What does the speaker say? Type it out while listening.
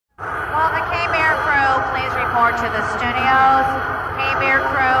report to the studios. Hey, Beer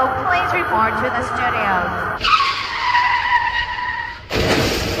Crew, please report to the studios.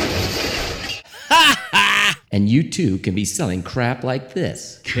 And you too can be selling crap like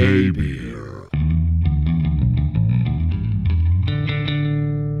this. K-Beer.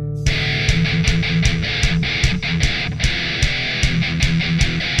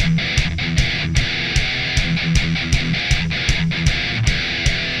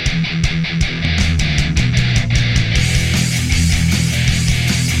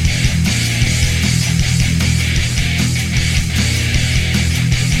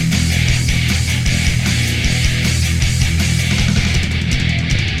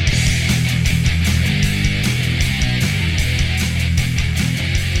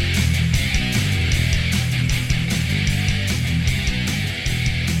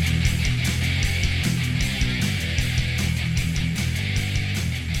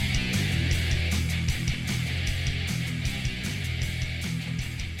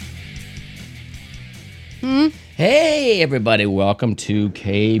 Hey, everybody! Welcome to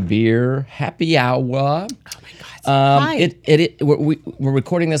K-Beer Happy Hour. Oh my God! Hi. We're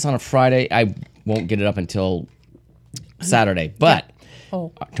recording this on a Friday. I won't get it up until Saturday, but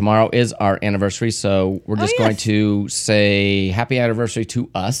tomorrow is our anniversary, so we're just going to say happy anniversary to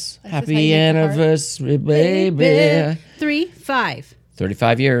us. Happy anniversary, baby. 35.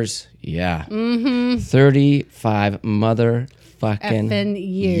 35 years. Yeah. Mm-hmm. 35 motherfucking Effing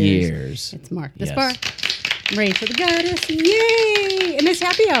years. It's Mark this bar. I'm ready for the goddess. Yay! And it's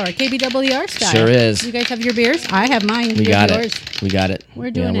happy hour, KBWR style. Sure is. You guys have your beers? I have mine. We got yours. it. We got it. We're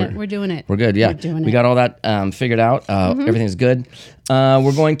doing it. We're doing it. We're good, yeah. We're doing we it. got all that figured out. Everything's good.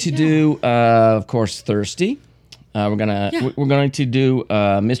 We're going to do, of course, Thirsty. We're going to do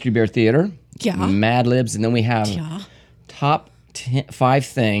Mystery Beer Theater. Yeah. Mad Libs. And then we have top 5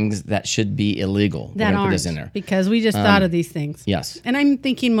 things that should be illegal. That put aren't, this in there. because we just thought of these things. Yes. And I'm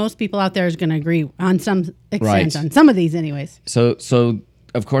thinking most people out there is going to agree on some extent, Right. on some of these anyways. So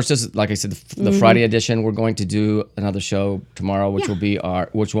of course, this is, like I said, the Friday edition. We're going to do another show tomorrow, which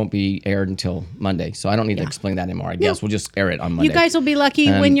won't be aired until Monday. So I don't need to explain that anymore. I guess we'll just air it on Monday. You guys will be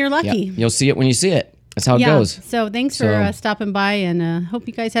lucky when you're lucky. Yeah, you'll see it when you see it. That's how it goes. So thanks for stopping by, and hope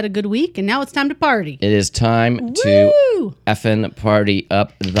you guys had a good week. And now it's time to party. It is time to effing party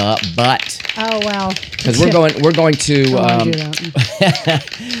up the butt. Oh well, because we're going to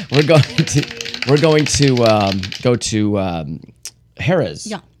go to Harrah's.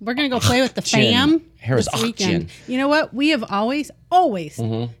 Yeah, we're gonna go play with the fam Harrah's this weekend. Auction. You know what? We have always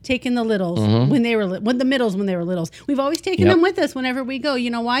taken the littles when they were the middles when they were littles. We've always taken them with us whenever we go. You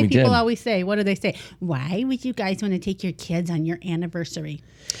know why? People always say, "What do they say? Why would you guys want to take your kids on your anniversary?"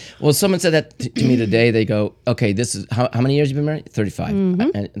 Well, someone said that to me today. They go, "Okay, this is how many years you've been married? 35."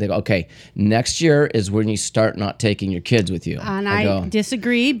 And they go, "Okay, next year is when you start not taking your kids with you." And I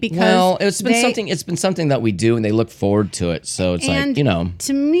disagree because it's been something that we do, and they look forward to it. So it's like,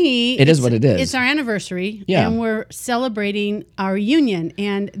 to me, it is what it is. It's our anniversary, and we're celebrating our union.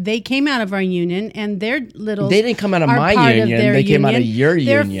 And they came out of our union, and their little they didn't come out of my union. They came out of your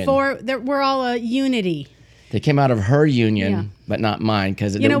union. We're all a unity. They came out of her union, but not mine,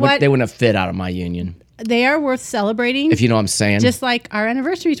 because they wouldn't have fit out of my union. They are worth celebrating. If you know what I'm saying. Just like our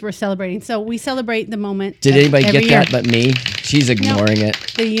anniversaries we're celebrating. So we celebrate the moment. Did anybody get year. that but me? She's ignoring it.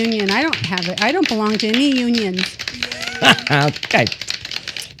 The union. I don't have it. I don't belong to any unions. Okay.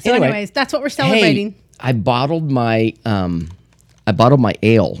 So anyways, that's what we're celebrating. Hey, I bottled my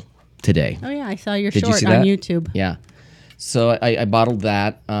ale today. Oh yeah, I saw your Did short you see on that? YouTube. Yeah. So I bottled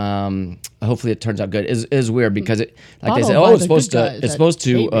that. Hopefully it turns out good. It's weird because they say, it's supposed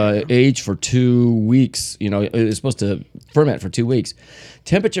to age for 2 weeks. It's supposed to ferment for 2 weeks.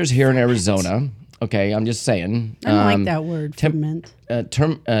 Temperatures here in Arizona. Okay, I'm just saying. I don't like that word, ferment.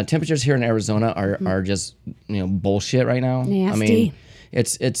 Temperatures here in Arizona are just bullshit right now. Nasty. I mean,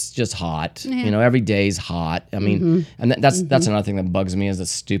 it's just hot. Every day's hot. I mean, and that's another thing that bugs me is the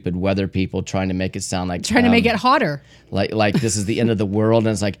stupid weather people trying to make it sound like trying to make it hotter. Like this is the end of the world,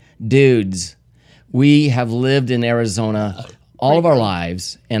 and it's like, dudes, we have lived in Arizona all of our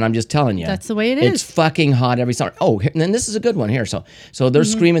lives, and I'm just telling you, that's the way it is. It's fucking hot every summer. Oh, and then this is a good one here. So they're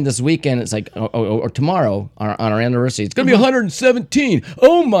screaming this weekend. It's like, or tomorrow on our anniversary, it's gonna be 117.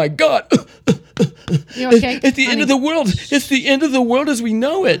 Oh my god. You okay? It's the end of the world. It's the end of the world as we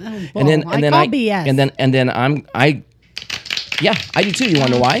know it. And then BS. I do too. You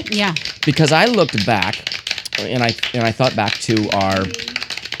want to know why? Yeah. Because I looked back, and I thought back to our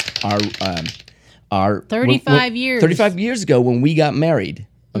 35 years. 35 years ago when we got married.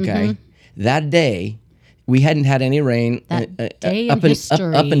 Okay, that day we hadn't had any rain day up in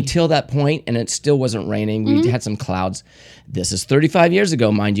history. Up until that point, and it still wasn't raining. We had some clouds. This is 35 years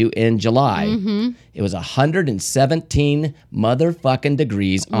ago, mind you, in July. It was 117 motherfucking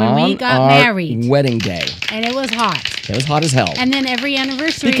degrees when we got our married. Wedding day. And it was hot. It was hot as hell. And then every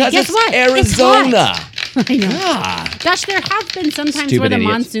anniversary, because guess it's what? Arizona. It's hot. I know. God. Gosh, there have been sometimes Stupid where the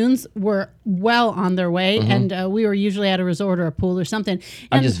idiots. monsoons were well on their way, and we were usually at a resort or a pool or something. And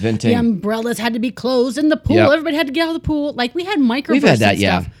I'm just venting. The umbrellas had to be closed in the pool. Yep. Everybody had to get out of the pool. Like we had microbursts. We've had that, and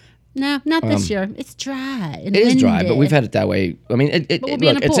yeah. stuff. No, not this year. It's dry. And It is dry, windy. but we've had it that way. I mean, we'll be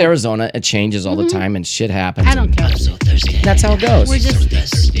in look, a it's pool. Arizona. It changes all the time, and shit happens. I don't care. That's how it goes. We're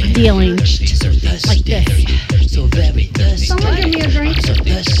just dealing like this. Someone give me a drink.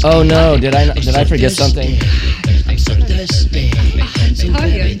 Oh no! Did I forget something?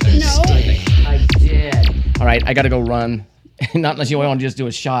 No. I did. All right, I gotta go run. Not unless you want to just do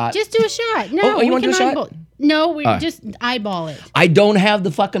a shot. Just do a shot. No, Oh, you we wanna do can a shot? eyeball. No, we just eyeball it. I don't have the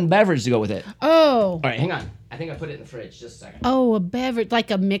fucking beverage to go with it. Oh. All right, hang on. I think I put it in the fridge. Just a second. Oh, a beverage,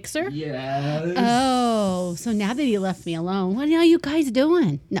 like a mixer? Yes. Oh, so now that he left me alone, what are you guys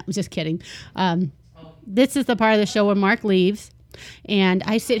doing? No, I'm just kidding. This is the part of the show where Mark leaves, and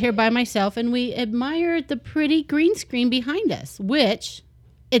I sit here by myself, and we admire the pretty green screen behind us, which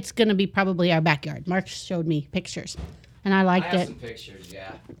it's going to be probably our backyard. Mark showed me pictures, and I liked it. Some pictures,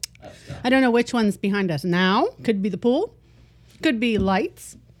 yeah. I don't know which one's behind us now. Could be the pool. Could be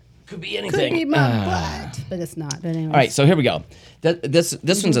lights. Could be anything. Could be my butt. But it's not. But anyways. All right, so here we go. This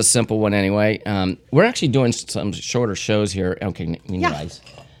one's a simple one anyway. We're actually doing some shorter shows here. Okay, guys.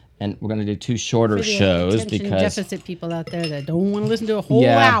 And we're going to do two shorter For the shows attention because deficit people out there that don't want to listen to a whole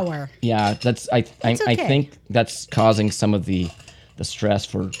yeah, hour. Yeah, I okay. think that's causing some of the stress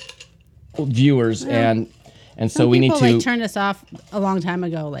for viewers and so Some we need people to like turned us off a long time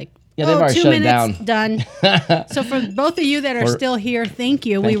ago. Like, Yeah, they've already 2 shut it minutes, down. done. So for both of you that are still here, thank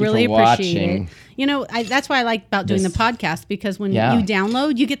you. We you really for appreciate watching. it. You know, that's why I like about doing the podcast, because when Yeah. you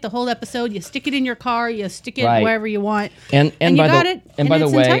download, you get the whole episode. You stick it in your car. You stick it Right. wherever you want. And you by got the it and in by the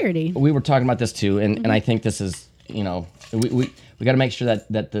its way, entirety. we were talking about this too, and I think this is, you know, we got to make sure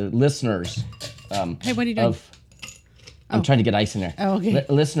that the listeners Hey, what are you doing? I'm trying to get ice in there. Oh, okay.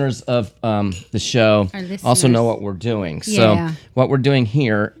 Listeners of the show Our listeners. also know what we're doing. Yeah. So what we're doing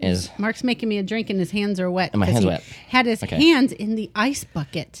here is Mark's making me a drink and his hands are wet. And my 'cause hands he wet. Had his Okay. hands in the ice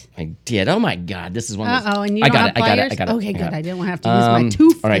bucket. I did. Oh my God, this is one of those. And you I don't got have it. I got pliers? it. I got it. Okay, I got good. it. I didn't want to have to use my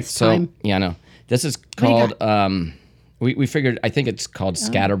tooth all right, this so time. yeah, no, this is do you called. We figured. I think it's called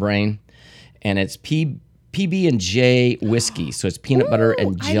Scatterbrain, and it's PB&J whiskey. So it's peanut butter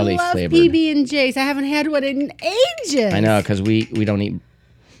and jelly I love flavored. PB&Js. I haven't had one in ages. I know, because we don't eat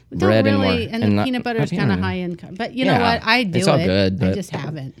bread Don't really, anymore. and the not- peanut butter is not kind of peanut. high in carb. But you know Yeah, what? I do it's all it. good, I but- just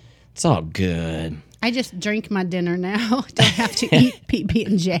haven't. It's all good. I just drink my dinner now. Don't have to eat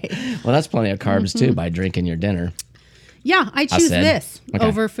PB&J. Well, that's plenty of carbs Mm-hmm. too by drinking your dinner. Yeah, I choose said. this Okay.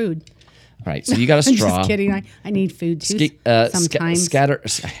 over food. All right, so you got a I'm straw. just kidding. I need food too sometimes. Scatter.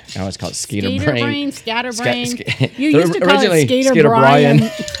 I always call it scatterbrain. Scatterbrain. Sca- You used to call originally, it Skater Skater Brian.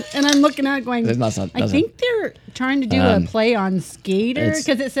 Brian. And I'm looking at it going, It's not- I doesn't. think they're trying to do a play on skater it's-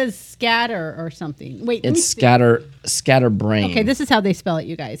 because it says scatter or something. Wait, let me It's see. scatterbrain. Okay, this is how they spell it,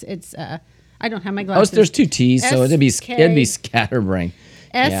 you guys. It's I don't have my Oh, glasses. there's two T's, so it'd be S-K- scatterbrain.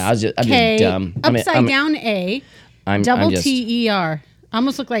 Yeah, I'd be S-K, dumb. upside down A, I'm double just, T-E-R.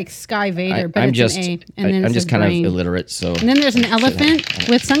 Almost look like Sky Vader, but I'm it's just, an A. And then I'm it just says kind brain. of illiterate, so. And then there's an elephant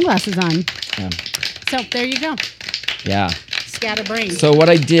with sunglasses on. Yeah. So there you go. Yeah. Scatterbrain. So what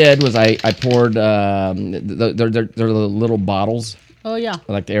I did was I poured they're the little bottles, Oh yeah.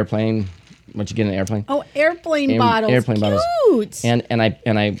 like the airplane. What you get in an airplane? Oh, airplane bottles. Airplane bottles. Cute. And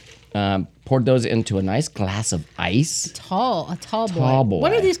I poured those into a nice glass of ice. A tall boy. Tall boy.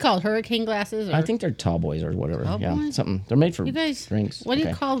 What are these called? Hurricane glasses? Or? I think they're tall boys or whatever. Tall Yeah, boys? something. They're made for You guys, drinks. what do you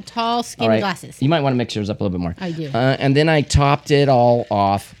Okay. call tall, skinny All right. glasses? You might want to mix yours up a little bit more. I do. And then I topped it all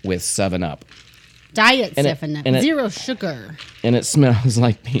off with 7-Up. Diet and it- 7-Up. and it- Zero sugar. And it smells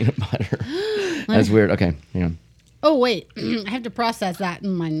like peanut butter. That's weird. Okay. Yeah. Oh, wait. I have to process that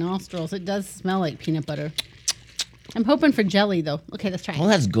in my nostrils. It does smell like peanut butter. I'm hoping for jelly, though. Okay, let's try it. Well,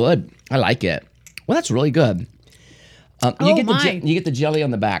 that's good. I like it. Well, that's really good. You get you get the jelly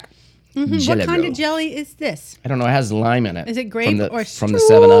on the back. What Jelly kind roll. of jelly is this? I don't know. It has lime in it. Is it grape or from the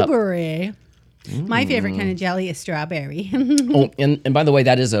 7-Up? strawberry? My favorite kind of jelly is strawberry. Oh, and by the way,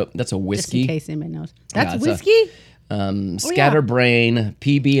 that's a Just in whiskey. case anybody knows. That's it's a- whiskey? Scatterbrain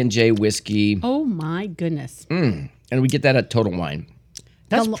PB&J whiskey, Oh, my goodness. and we get that at Total Wine.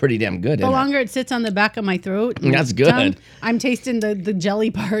 That's pretty damn good. The longer it sits on the back of my throat, that's good. Tongue, I'm tasting the jelly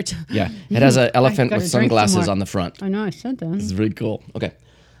part. Yeah, it has an elephant with sunglasses on the front. I know, I said that. This is really cool. Okay,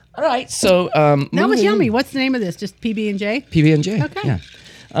 all right. So that was yummy. What's the name of this? Just PB&J. PB&J. Okay.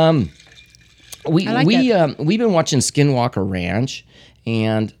 Yeah. We've been watching Skinwalker Ranch,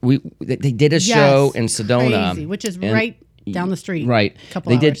 and they did a show in Sedona, crazy, which is right down the street. Right.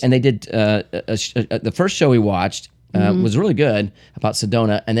 They did the first show we watched. Was really good about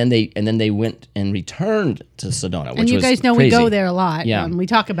Sedona, and then they went and returned to Sedona, which was and you guys know crazy. we go there a lot. Yeah, we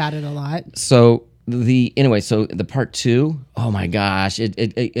talk about it a lot. So the part 2. Oh my gosh!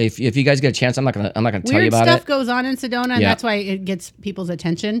 If you guys get a chance, I'm not gonna tell you about it. Weird stuff goes on in Sedona, and that's why it gets people's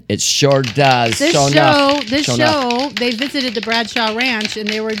attention. It sure does. This show, they visited the Bradshaw Ranch, and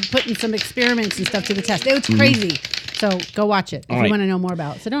they were putting some experiments and stuff to the test. It was crazy. So go watch it if you want to know more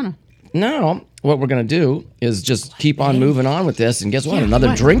about Sedona. Now, what we're going to do is just keep on moving on with this, and guess what?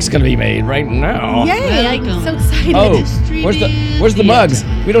 Another drink's going to be made right now. Yay! I'm so excited. Oh, where's the mugs?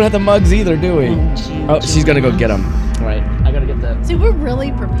 We don't have the mugs either, do we? Oh, she's going to go get them. All right, I got to get the... See, we're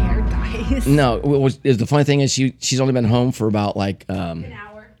really prepared, guys. No, the funny thing is she's only been home for about like... an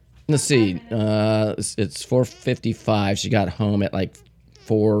hour. Let's see. It's 4:55. She got home at like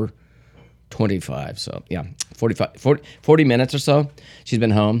 4:25. So, yeah, 40 minutes or so. She's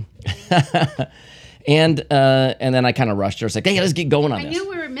been home. and then I kind of rushed her. It's like, hey, let's get going on this. I knew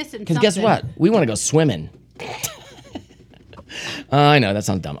we were missing something. Because guess what? We want to go swimming. I know, that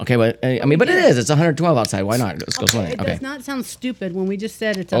sounds dumb. Okay, but but it is. It's 112 outside. Why not? Let's go swimming. It Okay. does not sound stupid when we just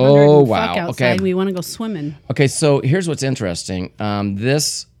said it's 100 fuck outside. Okay. We want to go swimming. Okay, so here's what's interesting.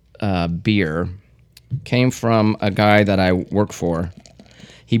 This beer came from a guy that I work for.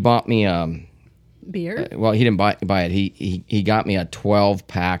 He bought me beer. Well, he didn't buy it. He got me a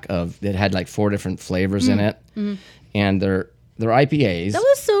 12-pack that had like 4 different flavors in it, and they're IPAs. That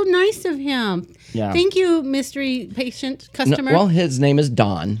was so nice of him. Yeah. Thank you, mystery patient customer. No, well, his name is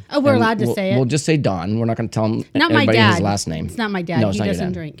Don. Oh, we're allowed to say it. We'll just say Don. We're not going to tell him not my everybody dad. his last name. It's not my dad. No, it's he not doesn't your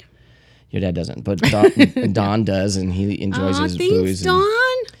dad. drink. Your dad doesn't, but Don does, and he enjoys his thanks, booze. Don.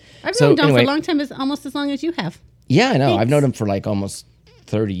 I've known Don for a long time, almost as long as you have. Yeah, I know. Thanks. I've known him for like almost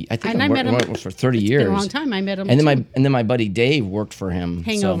 30. I think I met him for 30 years. It's been a long time. I met him. And then my buddy Dave worked for him.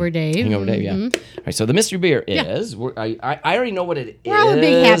 Hangover Dave. Hangover Dave, yeah. All right, so the mystery beer is. I already know what it is. We're all a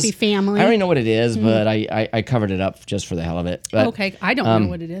big happy family. I already know what it is, but I covered it up just for the hell of it. But, okay, I don't know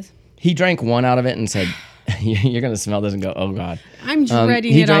what it is. He drank one out of it and said, "You're gonna smell this and go, oh god." I'm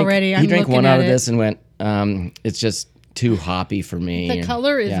dreading it already. He drank one out of this and went, "It's just too hoppy for me." The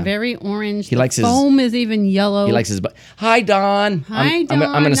color is very orange. He likes foam is even yellow. He likes his. Hi, Don. Hi, Don.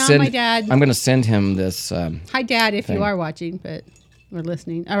 I'm gonna send my dad. I'm gonna send him this. Hi, Dad, if you are watching, but we're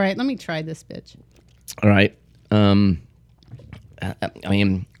listening. All right, let me try this bitch. All right. I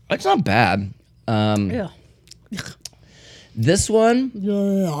mean, it's not bad. This one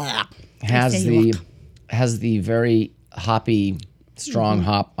has the very hoppy, strong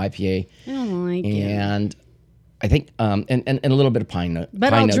hop IPA. I don't like it. And I think and a little bit of pine notes.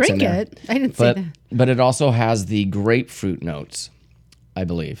 But I'll drink it. I didn't say that. But it also has the grapefruit notes, I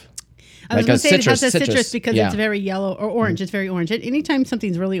believe. I was going to say it has a citrus because it's very yellow or orange. It's very orange. Anytime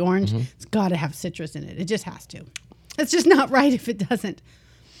something's really orange, it's got to have citrus in it. It just has to. It's just not right if it doesn't.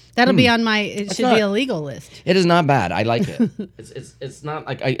 That'll be on my. It should be a legal list. It is not bad. I like it. it's not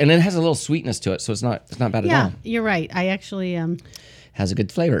like and it has a little sweetness to it, so it's not bad at all. Yeah, you're right. I actually has a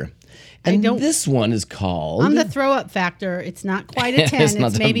good flavor. And this one is called on the throw up factor. It's not quite a 10.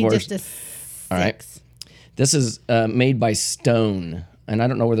 it's maybe just a 6. All right. This is made by Stone. And I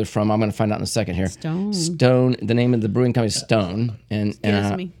don't know where they're from. I'm going to find out in a second here. Stone. The name of the brewing company is Stone, and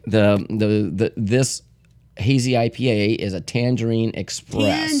this hazy IPA is a Tangerine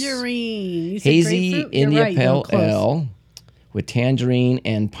Express. Tangerine. Hazy India Pale Ale with tangerine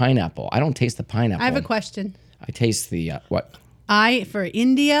and pineapple. I don't taste the pineapple. I have a question. I taste the what? For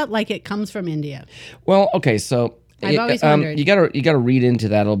India, like it comes from India. Well, okay, so I've always wondered. You gotta read into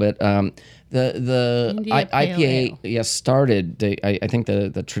that a little bit. The IPA started. I think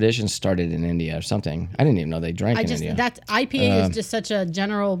the tradition started in India or something. I didn't even know they drank in India. That IPA is just such a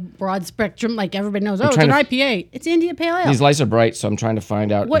general broad spectrum. Like everybody knows. It's an IPA. It's India Pale Ale. These lights are bright, so I'm trying to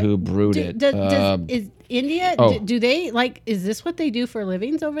find out who brewed it. Is India? Do they like? Is this what they do for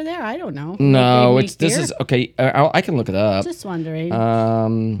livings over there? I don't know. No, this is okay. I can look it up. Just wondering.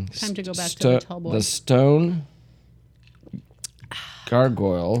 Time to go back to the tall boy. The Stone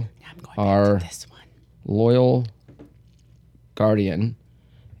Gargoyle. Our loyal guardian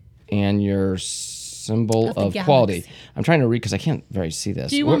and your symbol of quality. I'm trying to read because I can't very see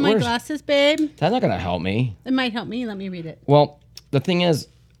this. Do you want my glasses, babe? That's not going to help me. It might help me. Let me read it. Well, the thing is,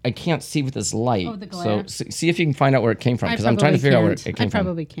 I can't see with this light. Oh, the glare. So see if you can find out where it came from, because I'm trying to figure out where it came from. I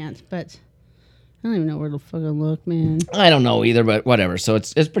probably can't, but I don't even know where to fucking look, man. I don't know either, but whatever. So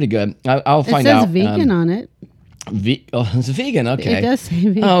it's pretty good. I'll find out. It says vegan on it. It's vegan. Okay. It does say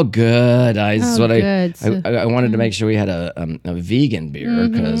vegan. Oh, good. I wanted to make sure we had a vegan beer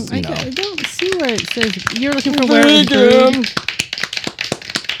because I don't see where it says. You're looking for where it's brewed.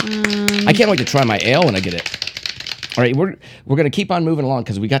 I can't wait to try my ale when I get it. All right, we're gonna keep on moving along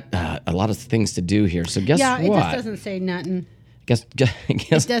because we got a lot of things to do here. So guess what? Yeah, it just doesn't say nothing. Guess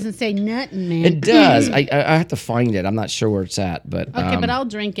it doesn't say nothing, man. It does. I have to find it. I'm not sure where it's at, but okay, but I'll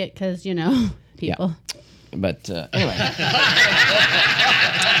drink it because people. Yeah. But anyway.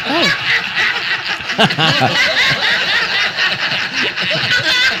 Oh.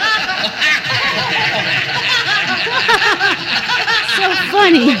 So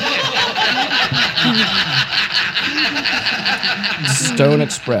funny. Stone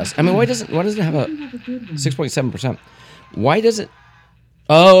Express. I mean, why does it have a 6.7%? Why does it?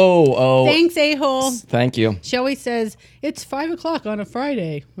 Oh. Thanks, a-hole. Thank you. She always says it's 5:00 on a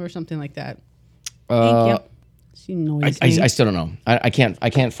Friday or something like that. Thank you. She annoys me. I still don't know. I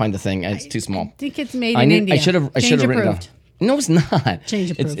can't find the thing. It's too small. I think it's made in India. I should have written it down. No, it's not.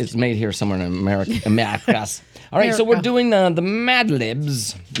 Change approved. It's made here somewhere in America. All right, so we're doing the Mad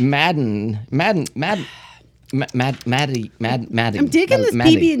Libs. Maddie. I'm digging this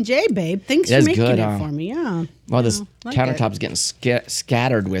PB&J, babe. Thanks for making it for me. Yeah. Well, this countertop's getting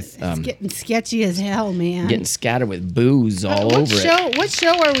scattered with. It's getting sketchy as hell, man. Getting scattered with booze all over it. What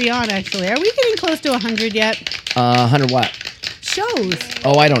show are we on, actually? Are we getting close to 100 yet? 100 what? Shows.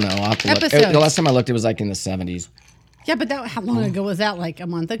 Oh, I don't know. I'll have to look. Episodes. The last time I looked, it was like in the 70s. Yeah, but how long ago was that? Like a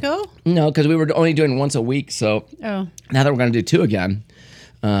month ago? No, because we were only doing once a week. So now that we're going to do 2 again,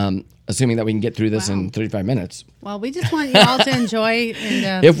 assuming that we can get through this in 35 minutes. Well, we just want you all to enjoy.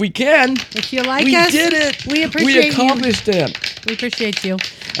 And if we can. If you like us. We did it. We appreciate you. We accomplished it. We appreciate you.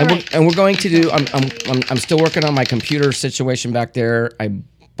 And we're going to do, I'm still working on my computer situation back there. I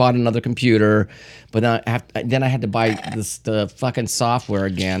bought another computer, but then I had to buy the fucking software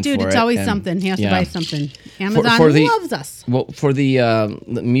again. Dude, for it's it. always something. He has to buy something. Amazon loves us. Well, for the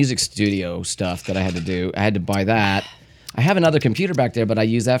music studio stuff that I had to do, I had to buy that. I have another computer back there, but I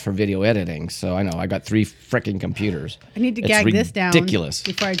use that for video editing. So I know I got 3 freaking computers. I need to gag this down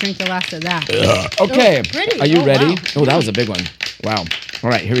before I drink the last of that. Okay, pretty. Are you ready? Wow. Oh, that was a big one. Wow. All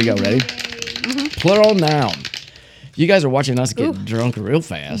right, here we go. Ready? Plural noun. You guys are watching us get drunk real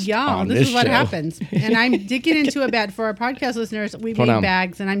fast. Yeah, this is what happens. And I'm digging into it bad for our podcast listeners. We made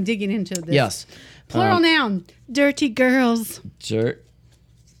bags, and I'm digging into this. Yes. Plural noun. Dirty girls.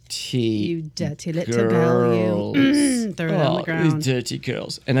 You dirty little girl, you. Throw it on the ground. Dirty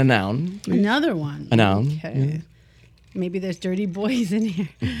girls. And a noun. Another one. A noun. Okay. Yeah. Maybe there's dirty boys in here.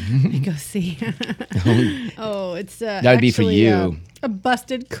 Let me go see. Oh, it's that would be for you. A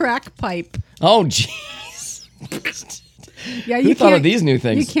busted crack pipe. Oh, jeez. Yeah, Who thought of these new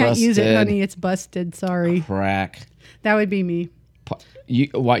things? You can't use it, honey. It's busted. Sorry. Crack. That would be me. You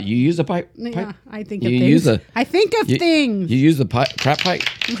use a pipe? Yeah, I think of things. I think of things. You use the crap pipe?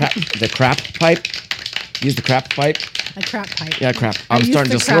 The crap pipe? Use the crap pipe? A crap pipe. Yeah, crap. I'm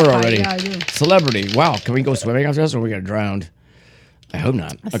starting to slur already. Yeah, I do. Celebrity. Wow. Can we go swimming after this or are we going to drown? I hope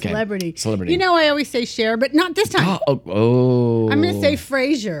not. Okay. Celebrity. Celebrity. You know, I always say Cher, but not this time. Oh. I'm going to say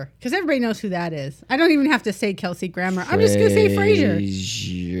Frasier because everybody knows who that is. I don't even have to say Kelsey Grammer. I'm just going to say Frasier.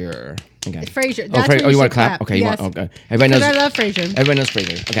 Frasier. Okay. Frasier. That's you want to clap? Okay. Yes. Okay. Everybody knows. I love Frasier. Everybody knows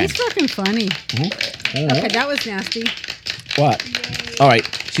Frasier. Okay. He's fucking funny. Okay, that was nasty. What? All right.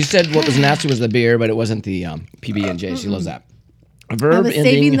 She said what was nasty was the beer, but it wasn't the PB&J. She loves that. A verb I was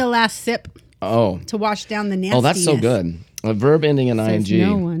saving the last sip. Oh. To wash down the nastiness. Oh, that's so good. A verb ending in ing.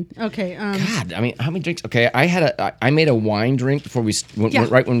 No one. Okay. God, I mean, how many drinks? Okay, I made a wine drink before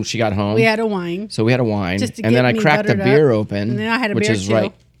right when she got home. We had a wine. So we had a wine, just to and then I cracked the beer open, and then I had a which beer is too.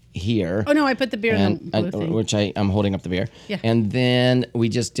 right here. Oh no, I put the beer in the blue thing. Which I'm holding up the beer. Yeah. And then we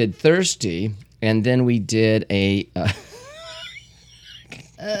just did thirsty, and then we did a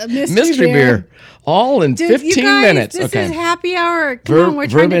mystery beer. All in 15 minutes. This is happy hour. Come on, we're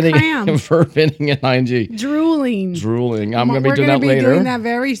trying to cram. Verb ending in ing. Drooling. I'm going to be doing that later. We're going to be doing that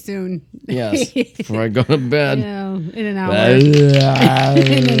very soon. Yes. Before I go to bed. Yeah, in an hour.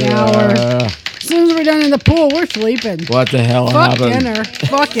 In an hour. As soon as we're done in the pool, we're sleeping. What the hell happened? Dinner.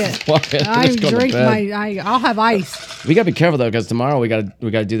 Fuck it. Fuck it. I drink I'll have ice. We got to be careful though, because tomorrow we got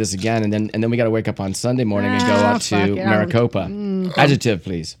to do this again, and then we got to wake up on Sunday morning and go out to Maricopa. Adjective,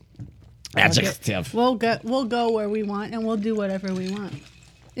 please. Adjective. We'll go where we want, and we'll do whatever we want.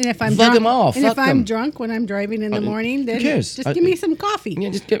 And if I'm Fuck drunk, them all. and Fuck if I'm them. drunk when I'm driving in the morning, then cares? just give me some coffee. Yeah,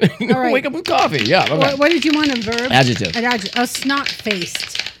 just All right. wake up with coffee. Yeah. Okay. What did you want? A verb? Adjective. An adjective. Oh,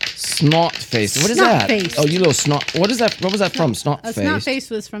 snot-faced. Snot-faced. What is that? Snot-faced. Oh, you little snot. What is that? What was that from? Snot-faced.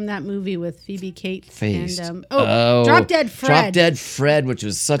 Snot-faced was from that movie with Phoebe Cates. Faced. And, Drop Dead Fred. Drop Dead Fred, which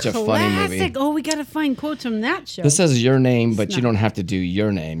was such a funny movie. Classic. Oh, we got to find quotes from that show. This says your name, but you don't have to do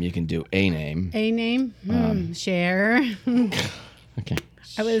your name. You can do a name. A name? Cher. Okay.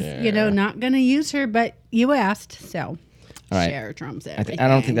 I was, not going to use her, but you asked, so. All right. Cher trumps everything. I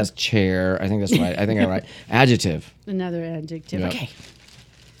don't think that's chair. I think that's right. I think I'm right. Adjective. Another adjective. Yep. Okay.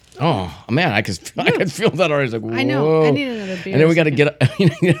 Oh man, I could feel that already. It's like, whoa. I know. I need another beer. And then we got to get a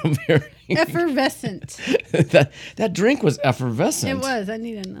beer. Effervescent. that drink was effervescent. It was. I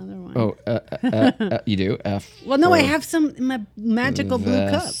need another one. Oh, you do? Well, no, I have some in my magical blue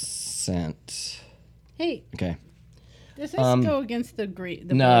cup. Effervescent. Hey. Okay. Does this go against the green?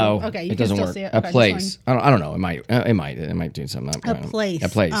 No. Blue? Okay, you it can doesn't still work. see it. A Okay, place. I don't know. It might do something. A place. A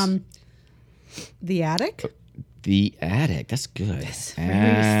place. The attic. The attic. That's good. That's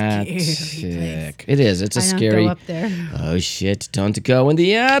a very scary place. It is. It's a scary. Don't go up there. Oh shit! Don't go in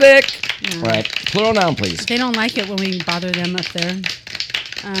the attic. All right. Plural noun, please. They don't like it when we bother them up there.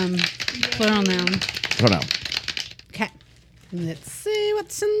 Plural noun. Plural noun. Okay. Let's see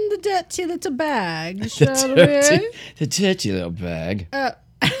what's in the dirty little bag, shall we? The dirty little bag.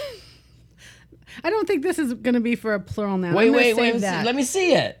 I don't think this is going to be for a plural noun. Wait. That. Let me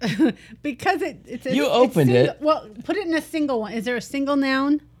see it. Because it's You opened it. Well, put it in a single one. Is there a single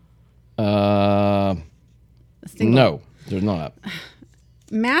noun? No, there's not.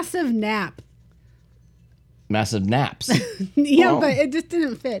 Massive nap. Massive naps. Yeah, but it just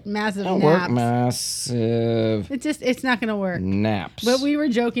didn't fit. Massive Don't naps. work. Massive. It's not going to work. Naps. But we were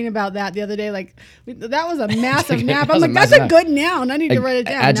joking about that the other day. Like, that was a massive nap. That I'm was like, a that's massive a good noun. I need to write it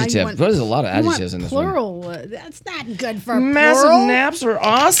down. Adjective. There's a lot of adjectives in this one. Plural. That's not good for Massive plural. naps are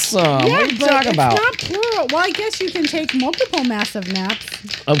awesome. Yeah, what are you but talking about? It's not plural. Well, I guess you can take multiple massive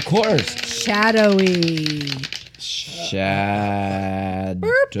naps. Of course. Shadowy.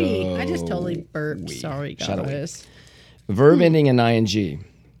 Burpy. I just totally burped. Sorry, guys. Shadowy. Verb ending in ing.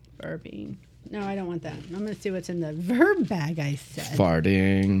 Burping. No, I don't want that. I'm going to see what's in the verb bag, I said.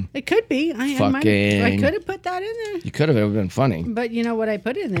 Farting. It could be. I could have put that in there. You could have. It would have been funny. But you know what I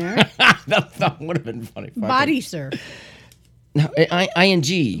put in there? that would have been funny. Body surf. No,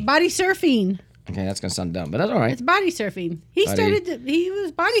 ing. Body surfing. Okay, that's going to sound dumb, but that's all right. It's body surfing. He was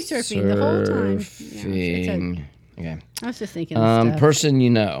body surfing the whole time. Surfing. Okay. I was just thinking of stuff. Person you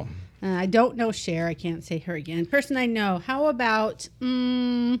know. I don't know Cher. I can't say her again. Person I know. How about...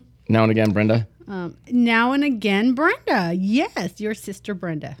 Now and again, Brenda? Now and again, Brenda. Yes, your sister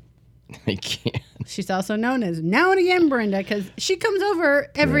Brenda. I can't. She's also known as Now and Again Brenda because she comes over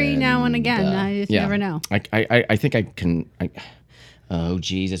every now and again. I just never know. I think I can... Oh,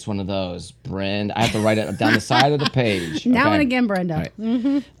 geez, it's one of those. Brenda. I have to write it down the side of the page. Now and again, Brenda. Right.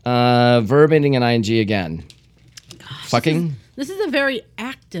 Mm-hmm. Verb ending in ing again. Gosh, fucking. This is a very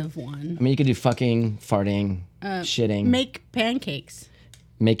active one. I mean, you could do fucking, farting, shitting. Make pancakes.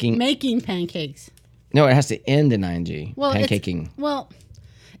 Making pancakes. No, it has to end in ing. Well, pancaking.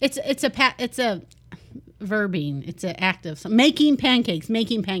 It's a verbing. It's an active. So making pancakes.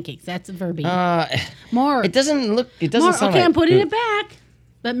 That's a verbing. More. It doesn't look. It doesn't sound. Okay, I'm putting it back.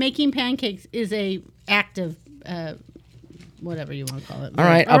 But making pancakes is a active, whatever you want to call it. All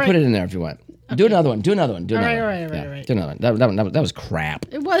right, I'll put it in there if you want. Okay. Do another one. All right. Do another one. That was crap.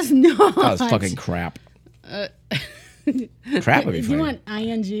 It was not. That was fucking crap. Crap would be funny. Do you want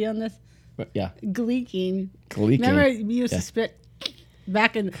ing on this? Yeah. Gleeking. Remember you used to spit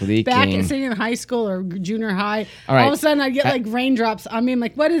back in senior high school or junior high. All right. All of a sudden I get like raindrops. I mean,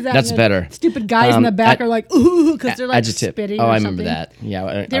 like, what is that? That's better. Stupid guys in the back are like, ooh, because they're like spitting. Oh, or I something. remember that.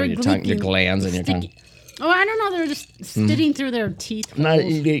 Yeah. They're your tongue, your glands in your tongue. Oh, I don't know. They were just spitting through their teeth. No,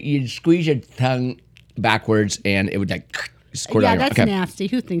 you'd squeeze your tongue backwards and it would like squirt out. Yeah, that's nasty.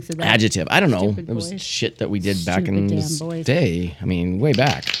 Who thinks of that? Adjective. I don't know. Stupid it was boys. shit that we did back in the day. day. I mean, way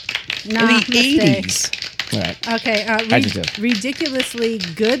back. Nah, in the 80s. All right. Okay. Adjective. Ridiculously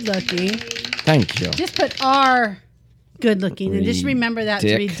good looking. Thank you. Just put R good looking and just remember that's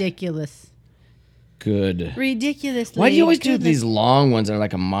ridiculous. Good. Ridiculously. Why do you always do these long ones that are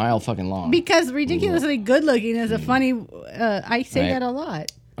like a mile fucking long? Because ridiculously good looking is a funny. I say that a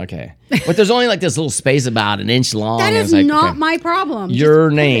lot. Okay, but there's only like this little space about an inch long. That is like, not my problem.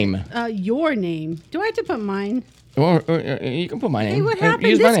 Your name. Your name. Do I have to put mine? Or you can put my name. Hey, what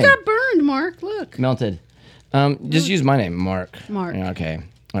happened? This got burned, Mark. Look. Melted. Just use my name, Mark. Mark. Yeah, okay.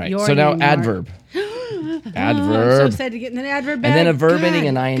 All right. Your so now name, adverb. Adverb. I'm so excited to get in an adverb bag. And then a verb ending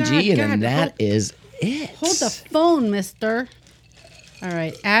in ing, and then that is it. Hold the phone, mister. All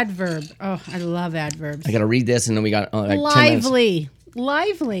right, adverb. Oh, I love adverbs. I got to read this, and then we got like 10 minutes. Lively.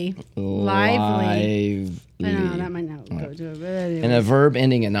 Lively. I know, that might not go to it. Anyway. And a verb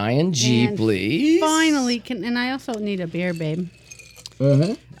ending in ing, and please. Finally, and I also need a beer, babe.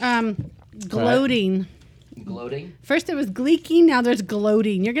 Mm-hmm. Gloating. Right. Gloating? First it was gleeking, now there's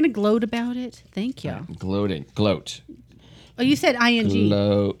gloating. You're going to gloat about it? Thank you. Gloating. Gloat. Oh, you said ing.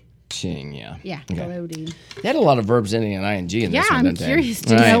 Gloating, yeah. Yeah, okay. gloating. They had a lot of verbs ending in ing in this one, I'm curious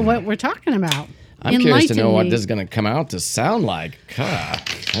to know what we're talking about. I'm curious to know what this is going to come out to sound like. That's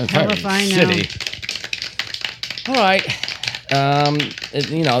shitty. All right.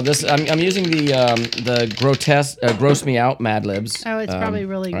 This I'm using the grotesque, gross me out Mad Libs. Oh, it's probably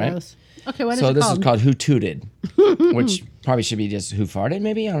really gross. Okay, what is it called? So this is called Who Tooted, which probably should be just Who Farted,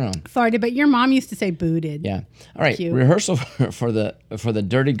 maybe? I don't know. Farted, but your mom used to say booted. Yeah. All right. Cute. Rehearsal for the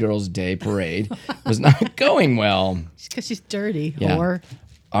Dirty Girls Day parade was not going well. Because she's dirty. Yeah. Whore.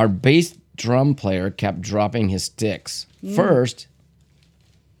 Our bass drum player kept dropping his sticks. First,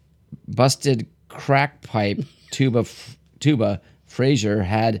 busted crack pipe tuba Fraser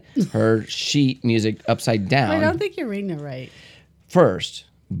had her sheet music upside down. I don't think you're reading it right. First,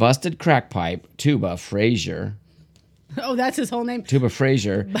 busted crack pipe tuba Fraser. Oh, that's his whole name. Tuba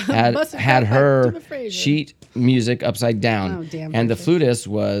Fraser had her sheet music upside down. Oh, damn. And the flutist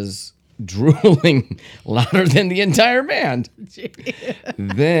was drooling louder than the entire band.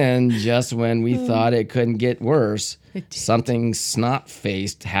 Then, just when we thought it couldn't get worse, something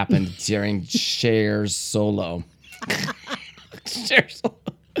snot-faced happened during Cher's solo.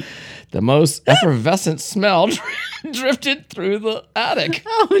 The most effervescent smell drifted through the attic.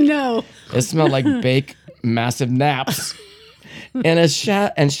 Oh, no. It smelled like baked massive naps and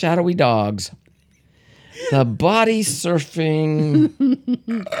shadowy dogs. The body surfing...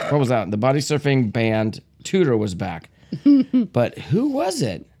 What was that? The body surfing band Tudor was back. But who was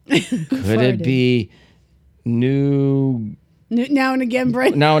it? Could it be Now and again,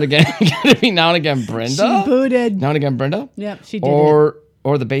 Brenda? Now and again. Could it be Now and Again Brenda? She booted. Now and Again Brenda? Yep, she did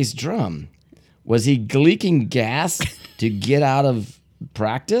Or the bass drum. Was he gleeking gas to get out of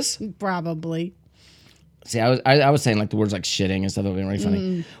practice? Probably. See, I was saying like the words like shitting and stuff. That would be really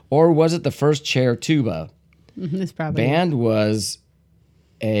funny. Or was it the first chair tuba? It's probably. Band was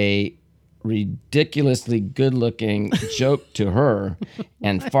a ridiculously good-looking joke to her,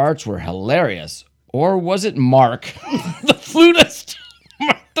 and farts were hilarious. Or was it Mark, the flutist?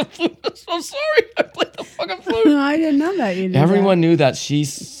 Mark, the flutist. I'm sorry, I played the fucking flute. I didn't know that you did. Everyone knew that she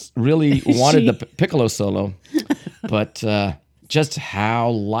really wanted the piccolo solo, but just how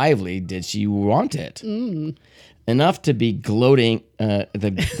lively did she want it? Enough to be gloating,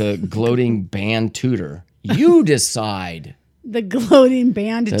 the gloating band tutor. You decide. The gloating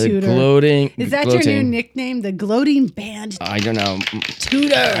band tutor. Gloating. Is that your new nickname? The gloating band I don't know.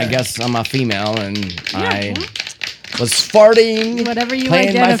 tutor. I guess I'm a female and I was farting. Whatever you playing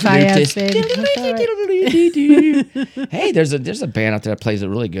identify as, babe. Hey, there's a band out there that plays it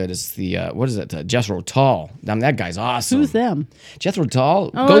really good. It's the what is it? Jethro Tull. I mean, that guy's awesome. Who's them? Jethro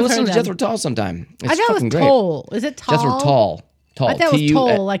Tull. Oh, Go I've listen heard to them. Jethro Tull sometime. It's I thought it fucking was great. toll. Is it tall? Jethro Tull. I thought it was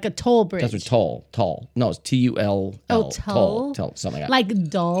toll, like a toll bridge. Jethro Tull. No, it's Tull. Oh, toll? Toll, something like that. Like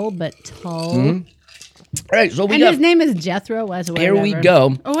dull, but toll. All right, so And his name is Jethro. Here we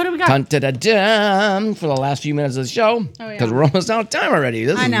go. Oh, what do we got? Dun-da-da-dum, for the last few minutes of the show. Because we're almost out of time already.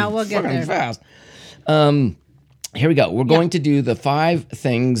 This I know, is we'll get fucking there. fast. Here we go. We're going to do the 5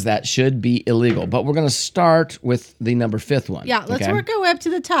 things that should be illegal, but we're going to start with the number 5th one. Yeah, let's work our way up to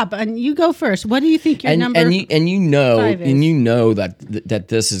the top. And you go first. What do you think your number and you know 5 is? And you know that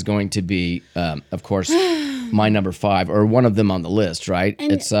this is going to be, of course, my number 5 or one of them on the list, right?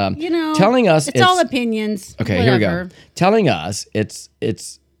 And, it's telling us it's all opinions. Okay, whatever. here we go. Telling us it's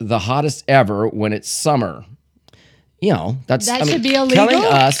the hottest ever when it's summer. You know, that should be illegal. Telling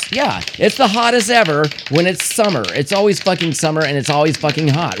us, it's the hottest ever when it's summer. It's always fucking summer and it's always fucking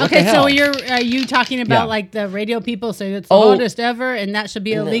hot. What the hell? So are you talking about like the radio people say it's the hottest ever and that should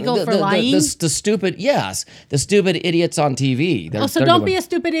be illegal for lying? The stupid idiots on TV. So don't be a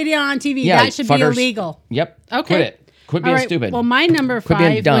stupid idiot on TV. Yeah, that should fuckers. be illegal. Yep. Okay. Quit it. Quit being stupid. Well, my number Quit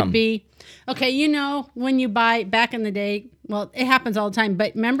being 5 dumb. would be, when you buy, back in the day, well, it happens all the time,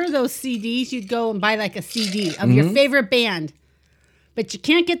 but remember those CDs? You'd go and buy like a CD of your favorite band, but you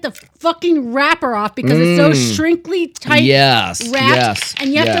can't get the fucking wrapper off because it's so shrinkly tight wrapped, and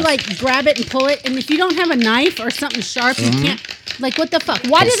you have to like grab it and pull it, and if you don't have a knife or something sharp, you can't, like what the fuck?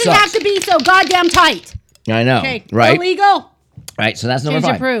 Why does it have to be so goddamn tight? I know, Okay, right? illegal. Right, so that's number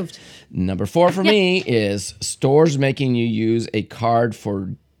Change 5. approved. Number 4 for me is stores making you use a card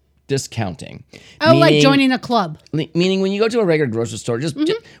for discounting. Oh, like joining a club. Meaning when you go to a regular grocery store, just why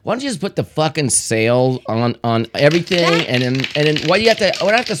don't you just put the fucking sale on everything, and then why do you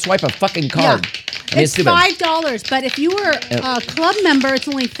have to swipe a fucking card? Yeah. I mean, it's $5, but if you were a club member, it's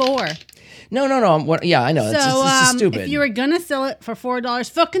only $4. No. Yeah, I know. So, it's just stupid. If you were gonna sell it for $4,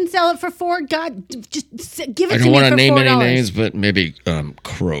 fucking sell it for $4. God, just give it to me for $4. I don't want to name any names, but maybe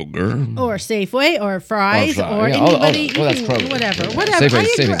Kroger or Safeway or Fry's or anybody. That's Kroger. Whatever.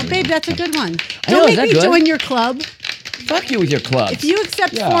 Safeway. Babe, that's a good one. I know, Don't make me join your club. Fuck you with your club. If you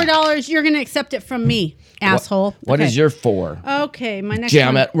accept $4, you're gonna accept it from me, asshole. What is your 4? Okay, my next.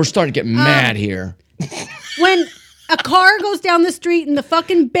 Damn it, we're starting to get mad here. When a car goes down the street and the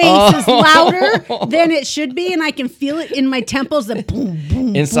fucking bass is louder than it should be, and I can feel it in my temples. The boom,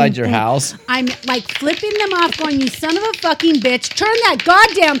 boom, inside boom, your boom. house. I'm like flipping them off, going, "You son of a fucking bitch! Turn that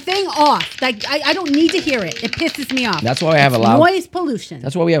goddamn thing off!" Like I don't need to hear it. It pisses me off. That's why I have a loud noise pollution.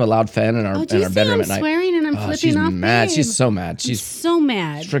 That's why we have a loud fan in our bedroom I'm at night. Swearing and I'm flipping she's off. Mad. Babe. She's so mad. She's so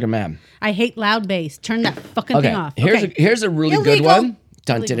mad. She's freaking mad. I hate loud bass. Turn that fucking thing off. Here's a really Illegal. good one.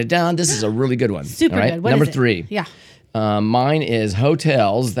 Dun, dun, dun, dun. This is a really good one. Super good. What Number is it? 3. Yeah. Mine is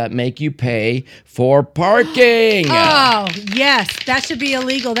hotels that make you pay for parking. Oh, yes. That should be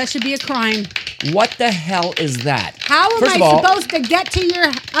illegal. That should be a crime. What the hell is that? How am I supposed to get to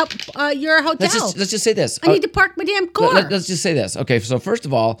your hotel? Let's just say this. I need to park my damn car. Let's just say this. Okay, so first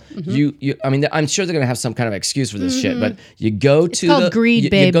of all, I mean, I'm sure they're gonna have some kind of excuse for this shit, but you go to called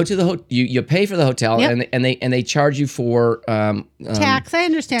greed, babe. You go to the you pay for the hotel, Yep. and they charge you for tax. I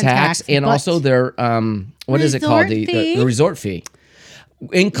understand tax, and also their what is it called, the resort fee.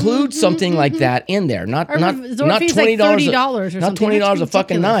 Include something like that in there, not $20 like $30 or not something. $20 a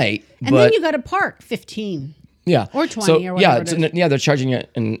fucking night, and then you got to park 15. Yeah, or 20 or whatever. Yeah, they're charging you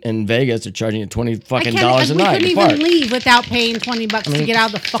in Vegas. They're charging you $20 fucking dollars a night. We couldn't even leave without paying $20 to get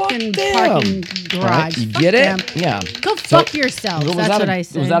out of the fucking parking garage. Right, you get it? Them. Yeah. Go fuck yourself. That's what I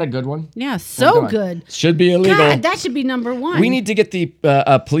say. Was that a good one? Yeah, so good. Should be illegal. God, that should be number 1. We need to get the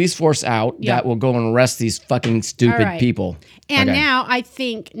police force out that will go and arrest these fucking stupid people. And now I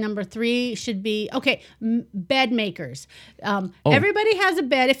think number 3 should be, bed makers. Everybody has a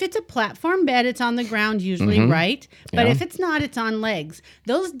bed. If it's a platform bed, it's on the ground usually, right? But if it's not, it's on legs.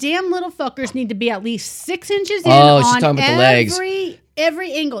 Those damn little fuckers need to be at least 6 inches in on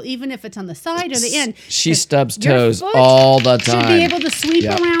every angle, even if it's on the side or the end. She stubs toes all the time. Should be able to sweep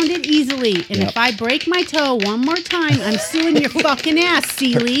around it easily. And if I break my toe one more time, I'm suing your fucking ass,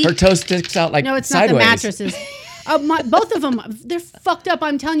 Sealy. Her toe sticks out like sideways. Sideways. Not the mattresses. Both of them, they're fucked up,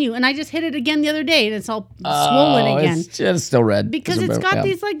 I'm telling you. And I just hit it again the other day, and it's all swollen again. It's still red. Because it's got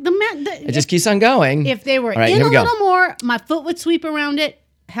these, like, it just keeps on going. If they were in a little more, my foot would sweep around it.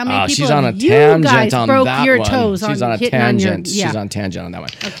 How many people she's on a you tangent guys on broke that your one. toes She's on a tangent. She's on tangent on that one.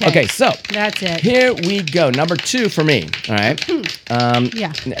 Okay, so that's it. Here we go. Number 2 for me. All right.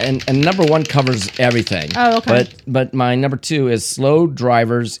 Yeah. And number 1 covers everything. Oh, okay. But my number 2 is slow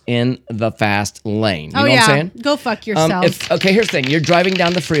drivers in the fast lane. You know what I'm saying? Go fuck yourself. Here's the thing. You're driving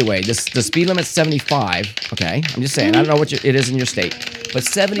down the freeway. The speed limit's 75. Okay, I'm just saying. I don't know what it is in your state, but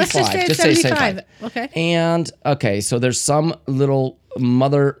 75. Let's just say 75. Okay. And so there's some little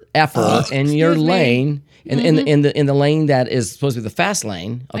mother effer in your lane, in the lane that is supposed to be the fast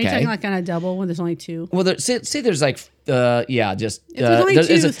lane. Okay. Are you talking like on a double when there's only 2? Well, say there's like just if there's only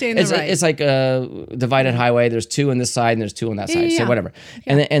 2, stay in the right. It's like a divided highway. There's 2 on this side and there's 2 on that side. So whatever.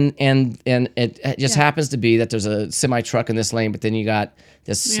 Yeah. And it just happens to be that there's a semi truck in this lane, but then you got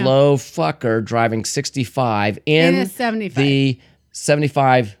this slow fucker driving 65 in the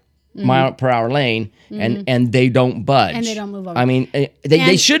 75 mile per hour lane, and they don't budge. And they don't move over. I mean,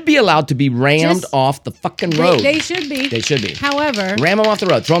 they should be allowed to be rammed off the fucking road. They should be. They should be. However, ram them off the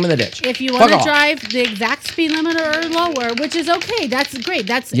road. Throw them in the ditch. If you want to drive the exact speed limit or lower, which is okay, that's great.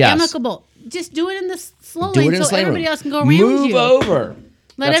 That's amicable. Just do it in the slow lane so everybody else can go around you. Move over.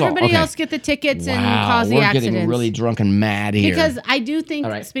 Let everybody else get the tickets and cause the accidents. We're getting really drunk and mad here. Because I do think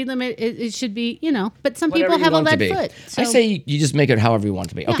speed limit, it should be, but some people have a lead foot. So. I say you just make it however you want it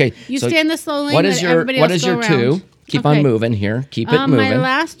to be. Yeah. Okay. You stay in the slow lane, what is your 2? Keep on moving here. Keep it moving. My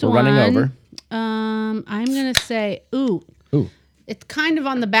last We're running over. I'm going to say, it's kind of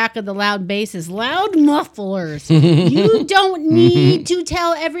on the back of the loud basses, loud mufflers. You don't need to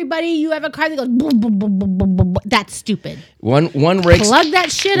tell everybody you have a car that goes boom, boom, boom, boom, boom, boom. That's stupid. One wakes plug that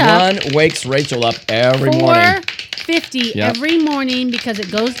shit up. One wakes Rachel up every morning. 4:50 every morning because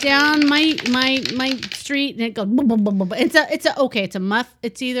it goes down my street and it goes boom, boom, boom, boom.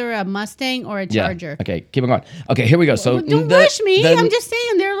 It's either a Mustang or a Charger. Okay, keep on going. Okay, here we go. So don't rush me. I'm just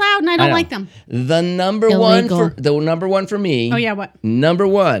saying they're loud and I don't like them. The number one for me. Oh yeah, what? Number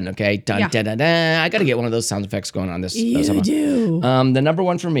one. Okay, dun, dun, dun, dun. I got to get one of those sound effects going on this. You do. The number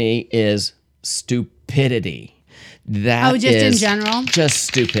one for me is stupidity. That just in general? Just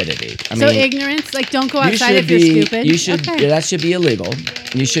stupidity. I mean, ignorance? Like, don't go outside if you're stupid? That should be illegal.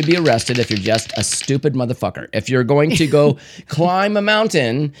 You should be arrested if you're just a stupid motherfucker. If you're going to go climb a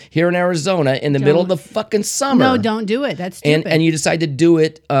mountain here in Arizona in the middle of the fucking summer. No, don't do it. That's stupid. And you decide to do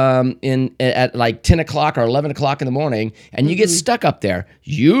it at like 10 o'clock or 11 o'clock in the morning, and you get stuck up there,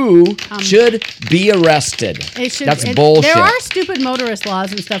 you should be arrested. That's bullshit. There are stupid motorist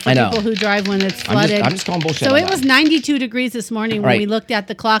laws and stuff for people who drive when it's flooded. I'm just calling bullshit. So it was 92 degrees this morning when we looked at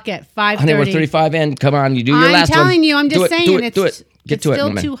the clock at 5:30. Honey, we're 35 in. Come on, you do your last one. I'm telling you, I'm just saying it's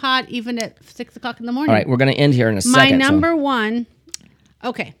still too hot even at 6 o'clock in the morning. All right, we're going to end here in a second. My number one,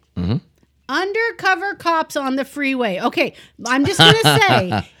 okay. Undercover cops on the freeway. Okay, I'm just going to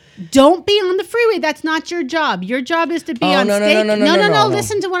say, don't be on the freeway. That's not your job. Your job is to be on No.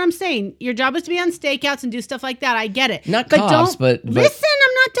 Listen to what I'm saying. Your job is to be on stakeouts and do stuff like that. I get it. Not cops, but listen,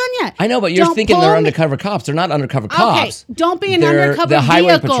 I'm not done yet. I know, but you're thinking they're undercover cops. They're not undercover cops. Okay, don't be an undercover They're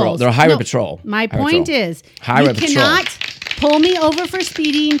highway vehicles. patrol. They're highway patrol. My point is, you cannot pull me over for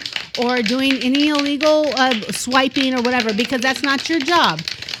speeding or doing any illegal swiping or whatever because that's not your job.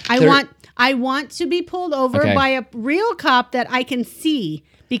 I want to be pulled over by a real cop that I can see.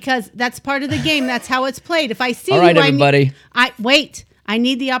 Because that's part of the game. That's how it's played. If I see all right, everybody. I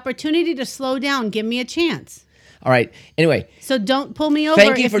need the opportunity to slow down. Give me a chance. All right. Anyway. So don't pull me over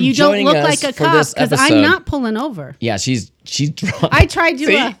if you don't look like a cop. Because I'm not pulling over. Yeah, she's drunk. I tried to.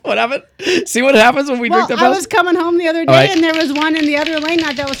 See what happened? See what happens when we drink the bus? I was coming home the other day and there was one in the other lane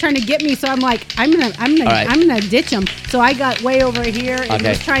that was trying to get me. So I'm like, I'm gonna ditch him. So I got way over here and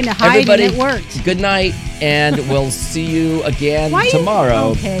was trying to hide, and it worked. Good night, and we'll see you again tomorrow.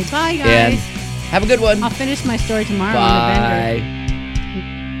 Okay, bye guys. And have a good one. I'll finish my story tomorrow on the vendor. Bye.